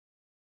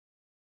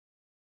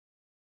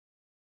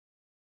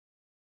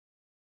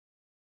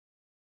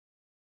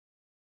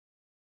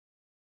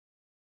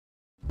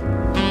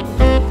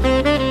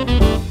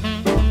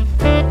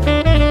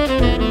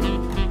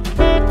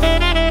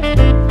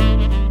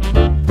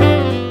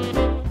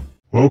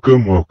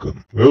Welcome,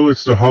 welcome. Well,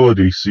 it's the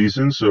holiday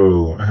season,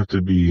 so I have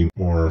to be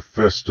more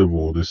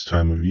festival this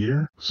time of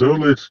year. So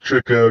let's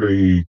check out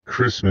a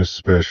Christmas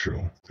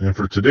special. And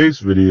for today's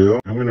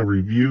video, I'm going to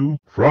review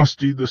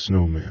Frosty the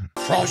Snowman.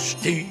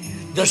 Frosty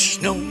the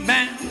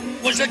Snowman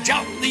was a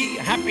jolly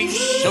happy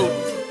soul.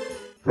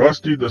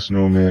 Frosty the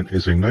Snowman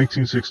is a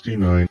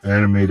 1969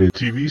 animated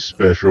TV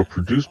special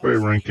produced by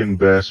Rankin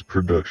Bass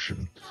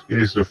Productions.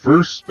 It is the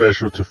first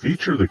special to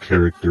feature the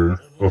character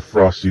of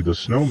Frosty the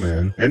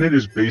Snowman, and it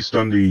is based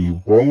on the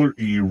Waller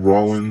E.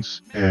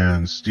 Rollins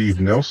and Steve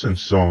Nelson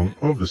song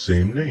of the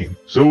same name.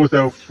 So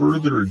without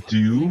further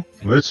ado,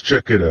 let's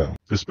check it out.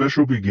 The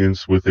special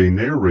begins with a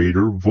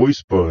narrator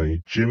voiced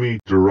by Jimmy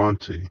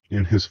Durante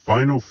in his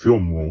final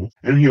film role,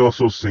 and he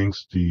also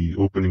sings the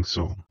opening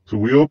song. So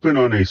we open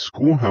on a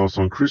schoolhouse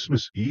on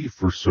Christmas Eve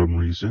for some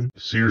reason.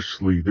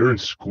 Seriously, they're in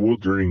school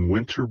during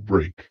winter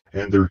break,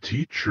 and their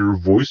teacher,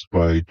 voiced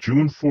by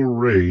June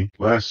Foray,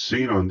 last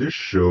seen on this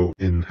show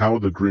in How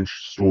the Grinch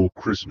Stole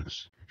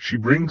Christmas. She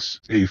brings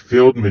a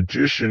failed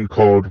magician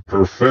called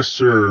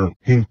Professor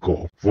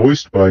Hinkle,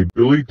 voiced by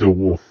Billy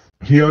DeWolf.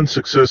 He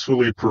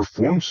unsuccessfully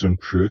performs some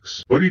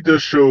tricks, but he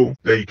does show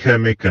that he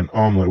can make an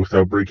omelet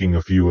without breaking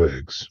a few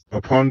eggs.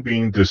 Upon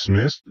being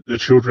dismissed, the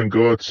children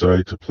go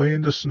outside to play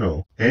in the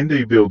snow, and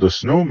they build a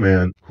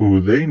snowman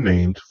who they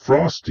named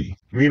Frosty.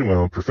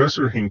 Meanwhile,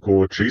 Professor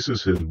Hinkle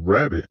chases his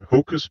rabbit,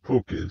 Hocus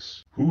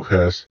Pocus, who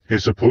has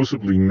his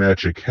supposedly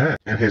magic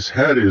hat, and his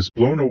hat is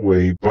blown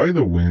away by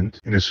the wind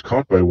and is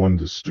caught by one of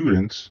the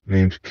students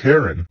named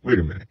Karen. Wait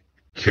a minute.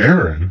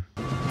 Karen?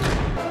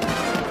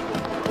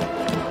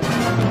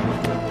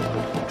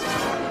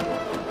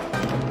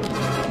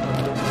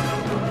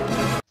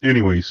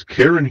 Anyways,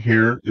 Karen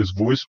here is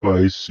voiced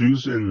by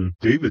Susan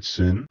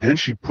Davidson, and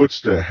she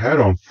puts the hat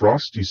on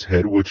Frosty's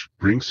head, which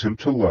brings him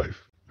to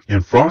life.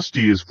 And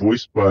Frosty is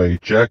voiced by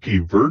Jackie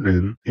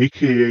Vernon,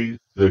 aka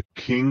the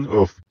king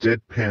of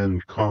deadpan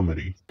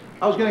comedy.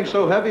 I was getting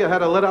so heavy I had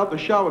to let out the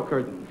shower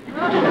curtain.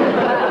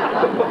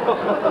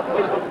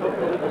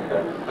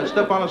 I'd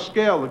step on a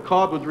scale, the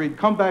card would read,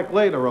 "Come back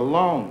later,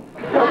 alone."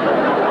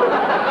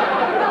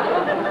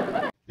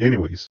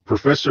 Anyways,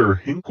 Professor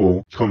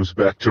Hinkle comes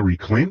back to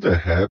reclaim the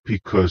hat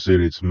because it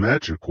is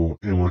magical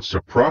and wants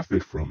to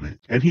profit from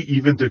it. And he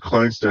even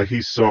declines that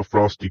he saw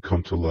Frosty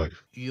come to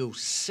life. You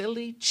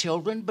silly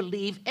children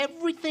believe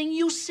everything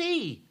you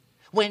see.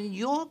 When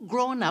you're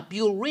grown up,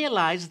 you'll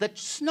realize that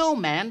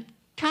Snowman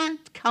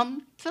can't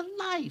come to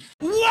life.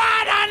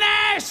 What an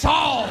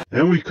asshole!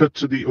 And we cut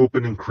to the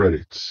opening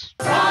credits.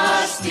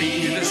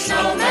 Frosty the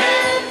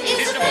Snowman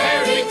is a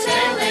fairy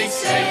tale, they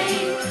say.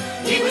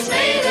 He was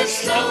made of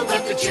snow,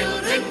 but the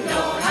children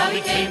know how he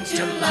came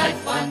to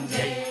life one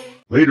day.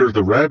 Later,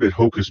 the rabbit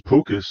Hocus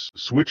Pocus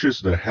switches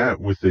the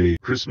hat with a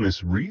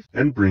Christmas wreath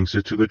and brings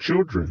it to the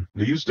children.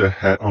 They use the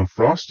hat on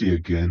Frosty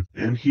again,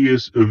 and he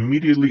is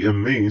immediately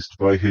amazed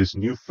by his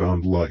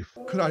newfound life.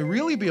 Could I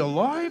really be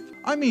alive?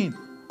 I mean,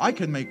 I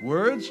can make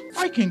words.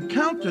 I can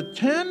count to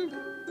 10.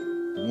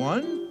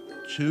 1,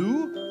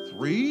 2,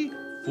 3,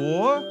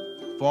 4,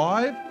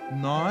 5,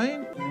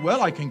 9.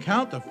 Well, I can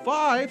count to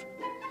 5.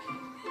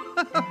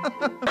 He's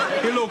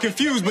a little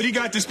confused, but he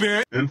got the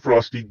spirit. And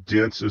Frosty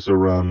dances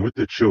around with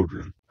the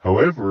children.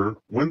 However,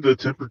 when the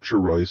temperature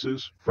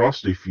rises,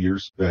 Frosty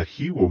fears that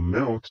he will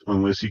melt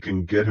unless he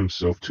can get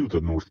himself to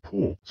the North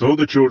Pole. So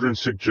the children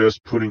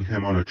suggest putting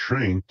him on a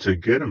train to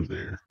get him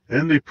there.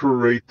 And they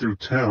parade through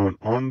town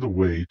on the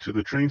way to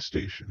the train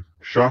station,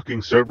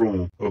 shocking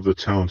several of the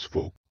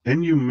townsfolk.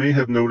 And you may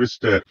have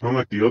noticed that,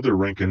 unlike the other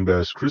Rankin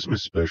Bass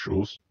Christmas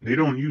specials, they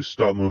don't use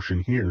stop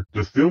motion here.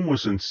 The film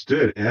was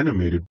instead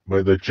animated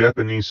by the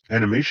Japanese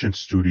animation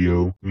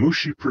studio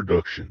Mushi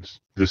Productions,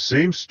 the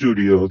same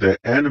studio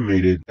that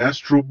animated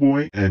Astro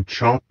Boy and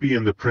Choppy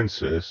and the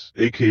Princess,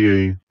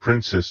 aka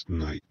Princess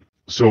Knight.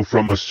 So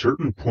from a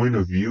certain point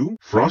of view,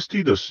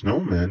 Frosty the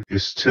Snowman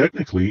is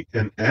technically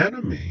an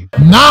anime.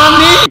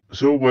 Nani?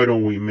 So why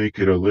don't we make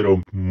it a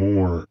little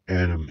more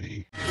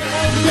anime?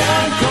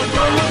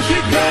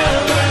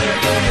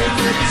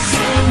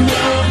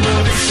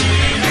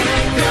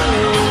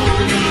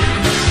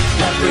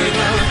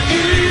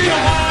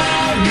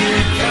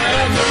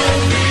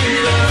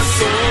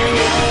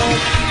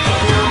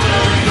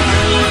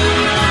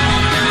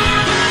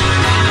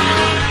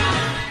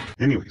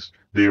 Anyways,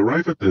 they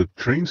arrive at the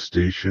train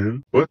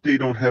station, but they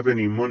don't have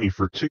any money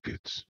for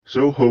tickets.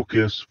 So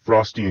Hocus,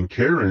 Frosty, and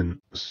Karen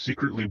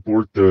secretly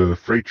board the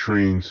freight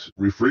train's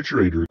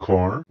refrigerator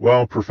car,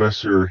 while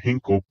Professor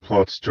Hinkle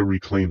plots to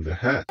reclaim the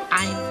hat.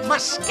 I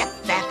must get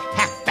that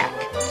hat back.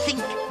 Think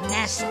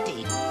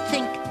nasty,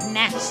 think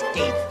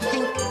nasty,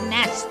 think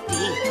nasty.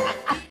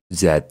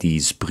 That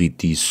is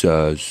pretty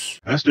sus.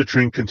 As the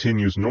train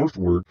continues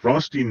northward,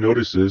 Frosty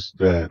notices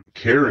that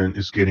Karen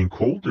is getting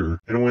colder,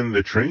 and when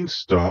the train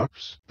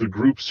stops, the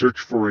group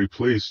search for a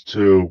place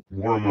to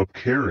warm up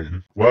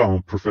Karen,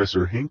 while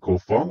Professor Hinkle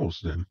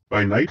follows them.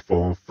 By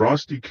nightfall,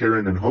 Frosty,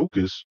 Karen, and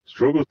Hocus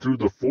struggle through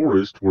the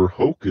forest where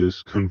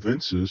Hocus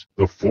convinces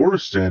the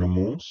forest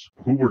animals,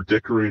 who were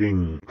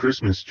decorating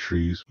Christmas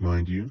trees,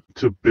 mind you,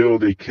 to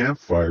build a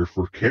campfire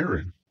for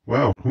Karen.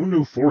 Wow, who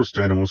knew forest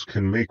animals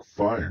can make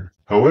fire?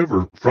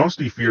 However,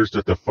 Frosty fears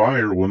that the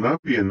fire will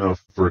not be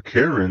enough for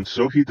Karen,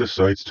 so he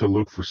decides to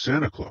look for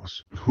Santa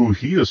Claus, who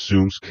he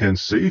assumes can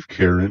save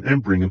Karen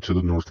and bring him to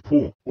the North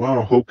Pole.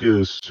 While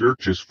Hocus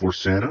searches for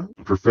Santa,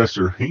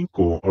 Professor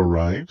Hinkle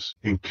arrives,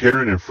 and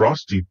Karen and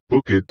Frosty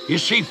book it. You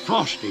see,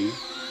 Frosty,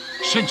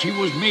 since he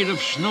was made of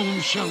snow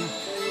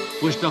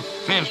himself, was the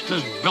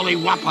fastest belly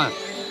whopper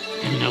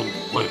in the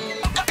world.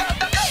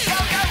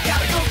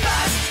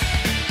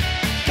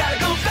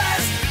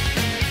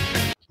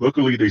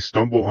 Luckily, they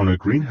stumble on a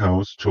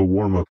greenhouse to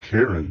warm up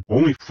Karen,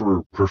 only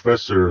for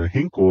Professor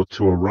Hinkle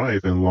to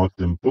arrive and lock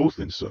them both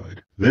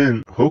inside.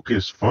 Then,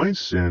 Hocus finds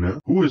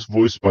Santa, who is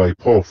voiced by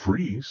Paul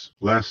Frees,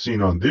 last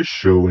seen on this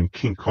show in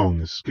King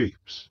Kong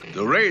Escapes.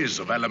 The rays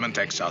of Element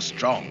X are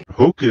strong.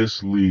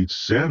 Hocus leads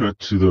Santa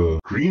to the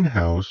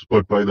greenhouse,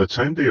 but by the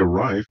time they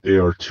arrive, they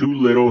are too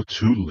little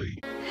too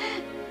late.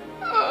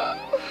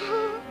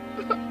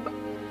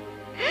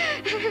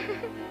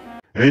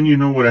 And you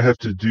know what I have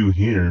to do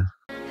here?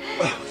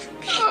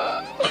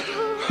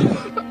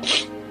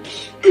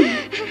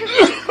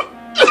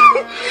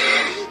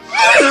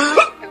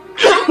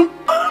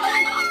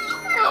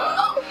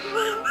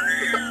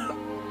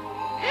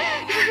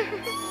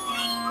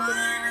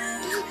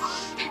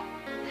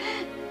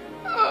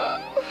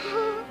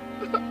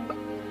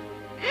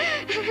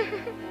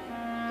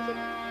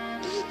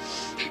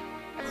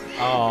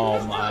 Oh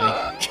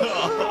my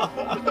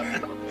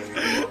God.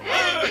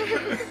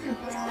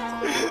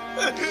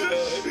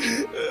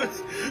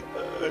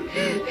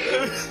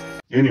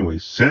 Anyway,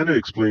 Santa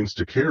explains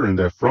to Karen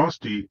that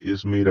Frosty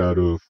is made out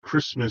of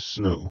Christmas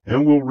snow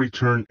and will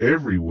return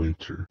every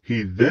winter.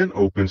 He then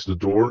opens the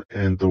door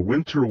and the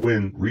winter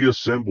wind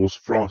reassembles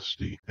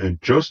Frosty. And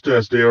just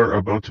as they are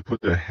about to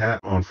put the hat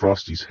on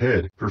Frosty's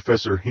head,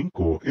 Professor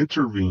Hinkle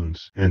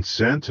intervenes and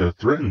Santa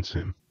threatens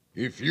him.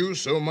 If you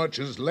so much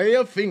as lay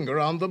a finger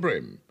on the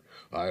brim,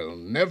 I'll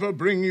never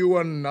bring you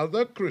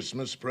another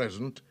Christmas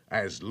present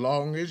as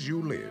long as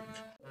you live.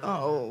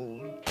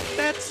 Oh,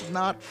 that's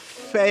not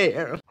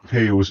fair.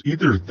 Hey, it was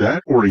either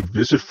that or a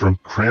visit from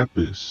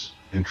Krampus.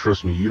 And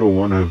trust me, you don't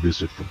want a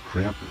visit from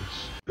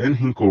Krampus. Then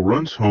Hinkle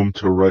runs home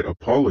to write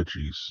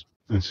apologies,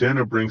 and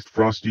Santa brings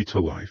Frosty to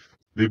life.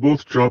 They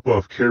both drop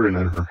off Karen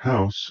at her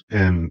house,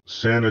 and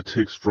Santa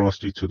takes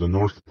Frosty to the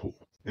North Pole.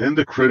 And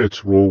the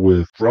credits roll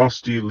with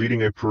Frosty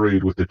leading a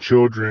parade with the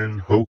children,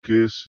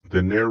 Hocus,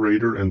 the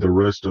narrator, and the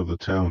rest of the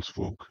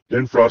townsfolk.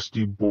 Then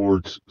Frosty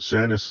boards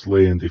Santa's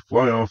sleigh and they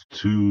fly off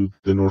to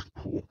the North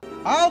Pole.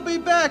 I'll be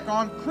back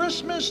on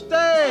Christmas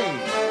Day.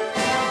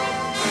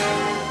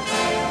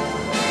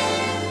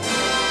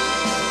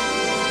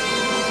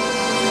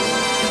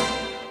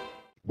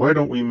 Why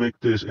don't we make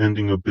this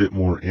ending a bit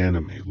more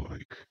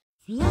anime-like?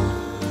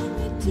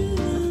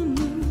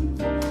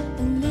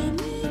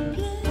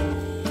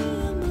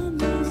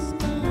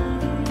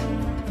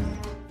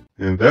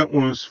 And that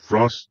was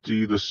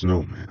Frosty the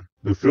Snowman.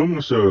 The film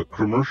was a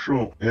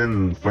commercial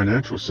and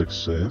financial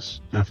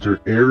success after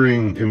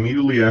airing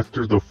immediately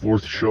after the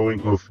fourth showing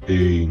of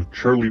A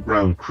Charlie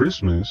Brown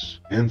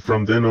Christmas, and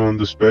from then on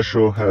the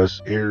special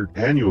has aired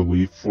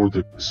annually for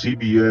the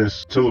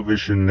CBS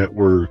television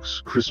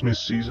network's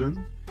Christmas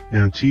season,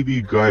 and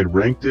TV Guide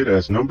ranked it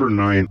as number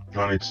 9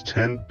 on its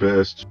 10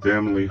 best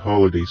family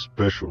holiday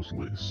specials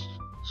list.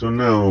 So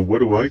now, what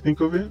do I think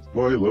of it?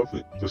 Well, I love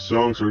it. The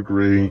songs are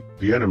great,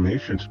 the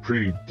animation's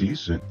pretty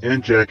decent,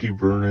 and Jackie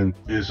Vernon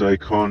is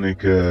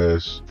iconic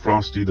as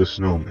Frosty the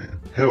Snowman.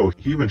 Hell,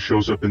 he even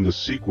shows up in the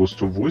sequels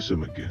to voice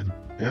him again.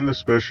 And the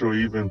special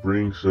even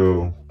brings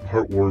a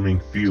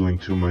heartwarming feeling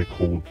to my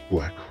cold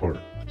black heart.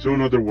 So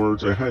in other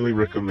words, I highly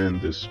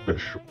recommend this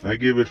special. I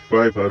give it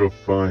 5 out of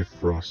 5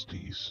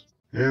 Frosties.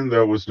 And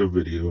that was the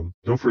video.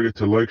 Don't forget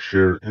to like,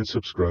 share, and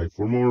subscribe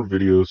for more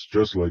videos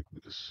just like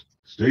this.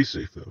 Stay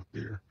safe out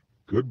there.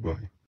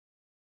 Goodbye.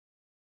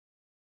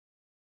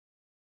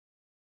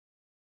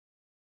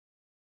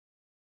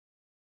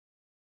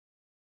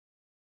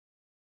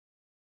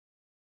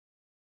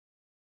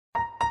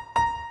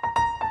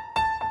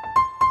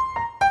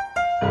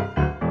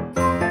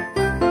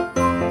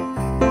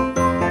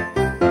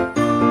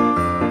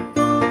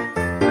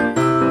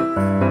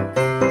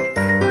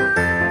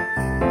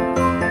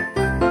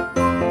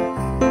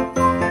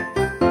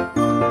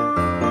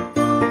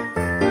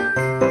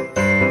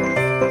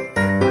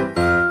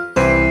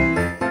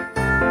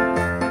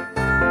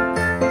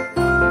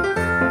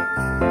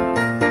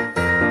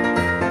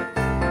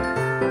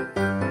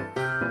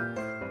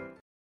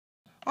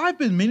 I've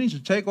been meaning to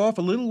take off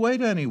a little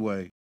weight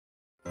anyway.